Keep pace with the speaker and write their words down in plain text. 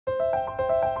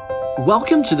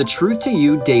Welcome to the Truth to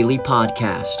You Daily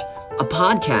Podcast, a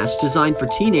podcast designed for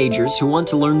teenagers who want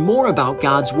to learn more about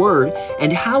God's Word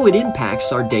and how it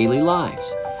impacts our daily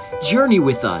lives. Journey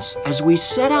with us as we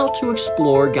set out to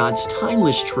explore God's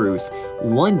timeless truth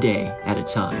one day at a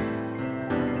time.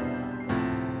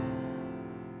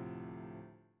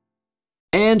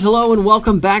 And hello and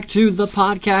welcome back to the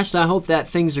podcast. I hope that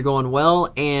things are going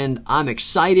well, and I'm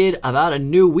excited about a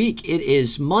new week. It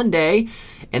is Monday,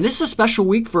 and this is a special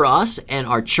week for us and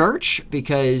our church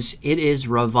because it is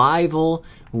Revival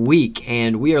Week,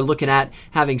 and we are looking at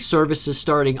having services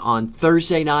starting on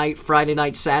Thursday night, Friday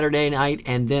night, Saturday night,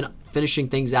 and then finishing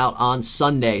things out on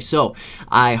Sunday. So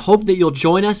I hope that you'll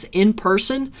join us in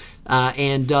person.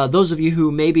 And those of you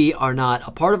who maybe are not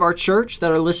a part of our church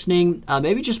that are listening,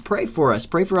 maybe just pray for us.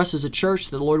 Pray for us as a church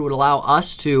that the Lord would allow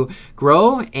us to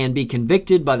grow and be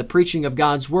convicted by the preaching of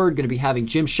God's Word. Going to be having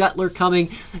Jim Shetler coming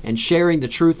and sharing the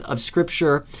truth of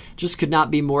Scripture. Just could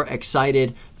not be more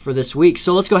excited for this week.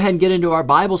 So let's go ahead and get into our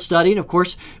Bible study. And of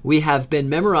course, we have been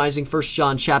memorizing 1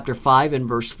 John chapter 5 and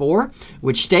verse 4,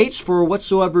 which states, "For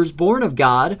whatsoever is born of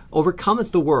God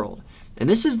overcometh the world. And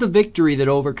this is the victory that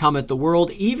overcometh the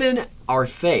world, even our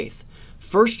faith."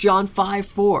 1 John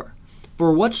 5:4.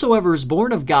 "For whatsoever is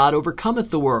born of God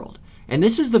overcometh the world. And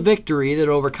this is the victory that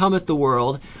overcometh the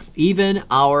world, even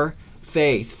our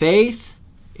faith." Faith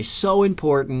is so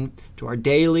important to our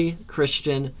daily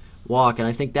Christian walk, and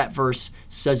I think that verse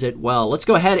says it well. Let's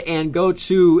go ahead and go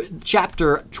to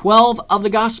chapter 12 of the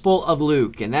Gospel of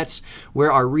Luke, and that's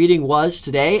where our reading was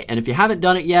today. And if you haven't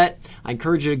done it yet, I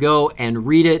encourage you to go and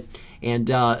read it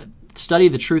and study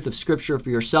the truth of Scripture for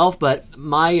yourself. But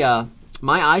my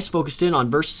eyes focused in on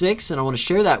verse 6, and I want to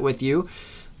share that with you.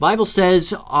 The Bible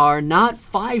says, "Are not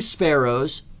 5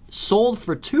 sparrows sold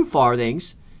for 2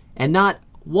 farthings, and not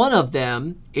one of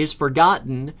them is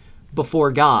forgotten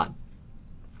before God?"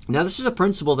 Now, this is a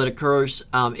principle that occurs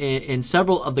in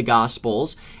several of the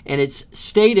Gospels, and it's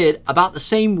stated about the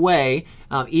same way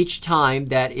each time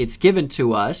that it's given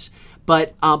to us.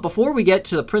 But before we get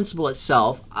to the principle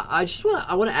itself, I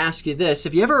want to ask you this: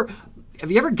 Have you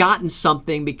ever gotten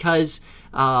something because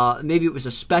maybe it was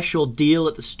a special deal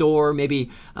at the store? Maybe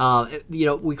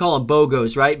we call them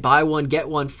BOGOs, right? Buy one get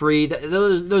one free.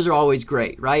 Those are always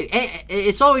great, right?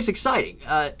 It's always exciting.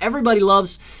 Everybody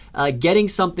loves getting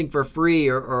something for free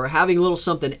or having a little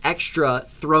something extra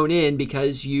thrown in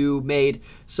because you made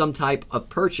some type of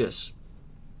purchase.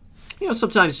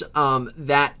 Sometimes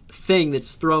that thing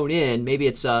that's thrown in, maybe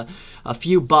it's a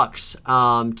few bucks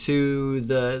to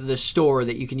the store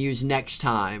that you can use next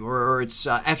time, or it's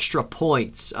extra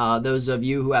points. Those of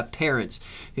you who have parents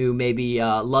who maybe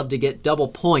love to get double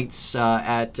points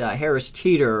at Harris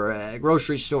Teeter, or a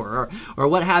grocery store, or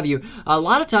what have you. A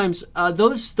lot of times,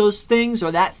 those things,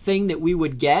 or that thing that we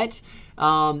would get,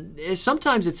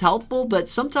 sometimes it's helpful, but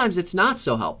sometimes it's not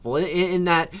so helpful. In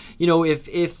that,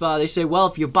 if they say, well,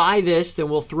 if you buy this, then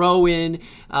we'll throw in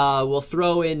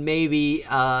maybe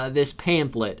this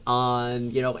pamphlet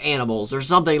on animals or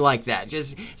something like that.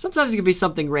 Just sometimes it can be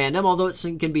something random, although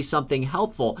it can be something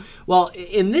helpful. Well,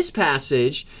 in this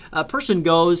passage, a person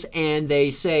goes and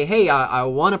they say, "Hey, I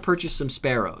want to purchase some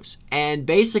sparrows," and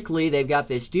basically they've got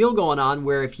this deal going on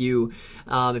where if you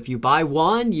buy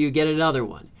one, you get another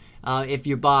one. If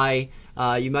you buy,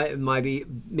 you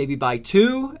maybe buy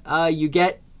 2, you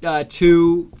get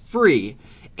 2 free.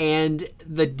 And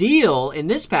the deal in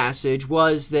this passage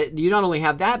was that you not only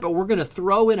have that, but we're going to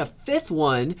throw in a 5th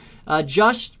one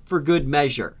just for good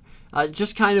measure,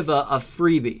 just kind of a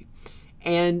freebie.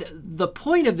 And the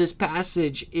point of this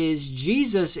passage is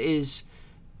Jesus is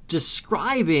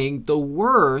describing the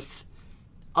worth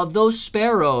of those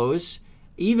sparrows,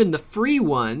 even the free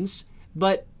ones,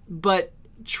 but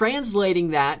translating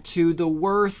that to the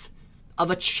worth of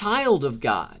a child of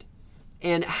God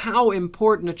and how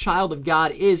important a child of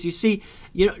God is. You see,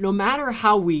 no matter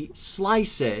how we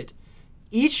slice it,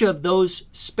 each of those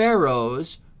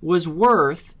sparrows was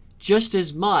worth just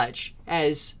as much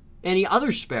as any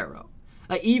other sparrow.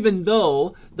 Even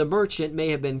though the merchant may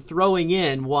have been throwing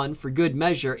in one for good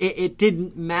measure, it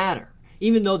didn't matter.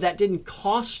 Even though that didn't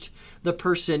cost the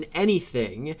person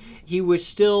anything, he was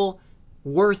still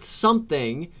worth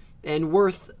something and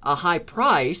worth a high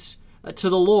price to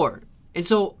the Lord. And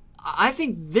so I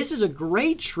think this is a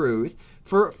great truth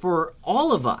for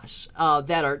all of us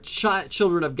that are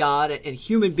children of God and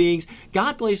human beings.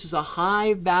 God places a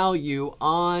high value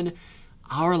on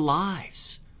our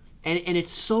lives, and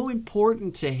it's so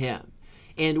important to Him.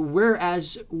 And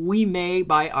whereas we may,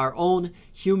 by our own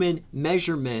human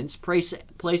measurements, place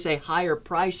a higher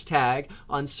price tag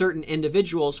on certain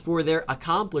individuals for their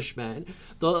accomplishment,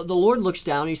 the Lord looks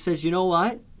down and he says, you know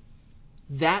what?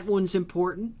 That one's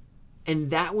important,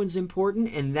 and that one's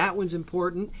important, and that one's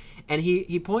important. And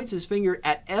he points his finger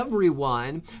at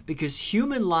everyone because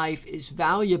human life is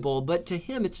valuable. But to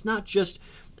him, it's not just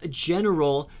a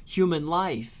general human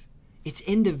life. It's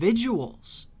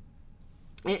individuals.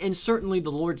 And certainly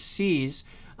the Lord sees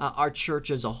our church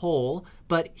as a whole,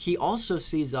 but he also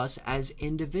sees us as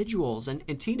individuals.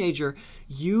 And teenager,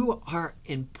 you are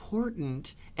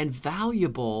important and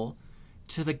valuable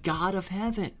to the God of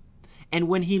heaven. And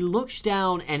when he looks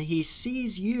down and he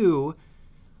sees you,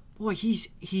 boy,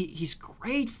 he's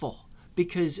grateful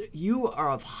because you are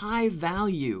of high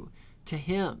value to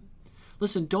him.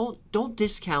 Listen, don't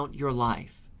discount your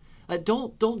life.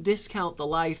 Don't discount the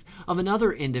life of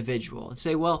another individual and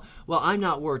say, well, I'm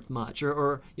not worth much,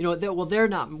 or they're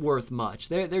not worth much.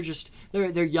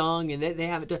 They're young and they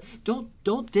haven't done.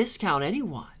 Don't discount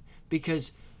anyone,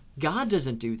 because God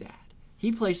doesn't do that.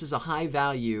 He places a high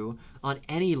value on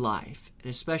any life, and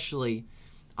especially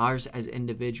ours as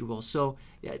individuals. So,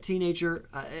 teenager,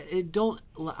 don't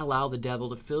allow the devil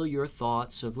to fill your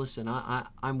thoughts of, listen,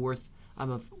 I'm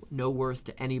of no worth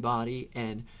to anybody,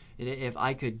 and if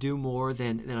I could do more,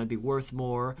 then I'd be worth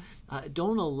more.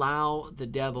 Don't allow the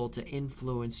devil to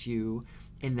influence you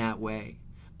in that way,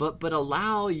 but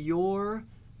allow your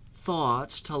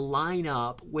thoughts to line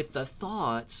up with the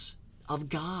thoughts of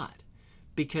God,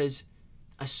 because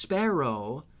a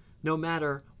sparrow, no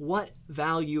matter what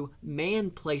value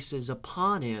man places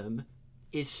upon him,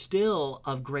 is still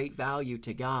of great value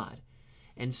to God.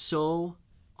 And so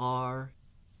are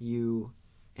you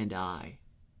and I.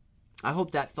 I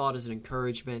hope that thought is an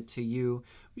encouragement to you.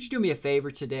 Would you do me a favor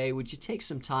today? Would you take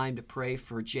some time to pray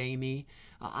for Jamie?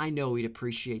 I know he'd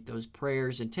appreciate those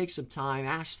prayers, and take some time,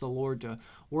 ask the Lord to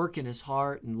work in his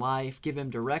heart and life, give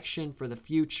him direction for the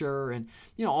future, and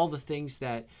all the things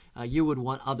that you would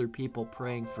want other people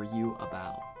praying for you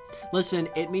about. Listen,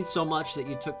 it means so much that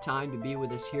you took time to be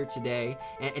with us here today.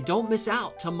 And don't miss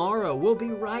out. Tomorrow, we'll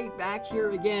be right back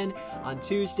here again on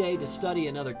Tuesday to study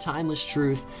another timeless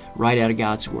truth right out of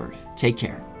God's Word. Take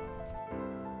care.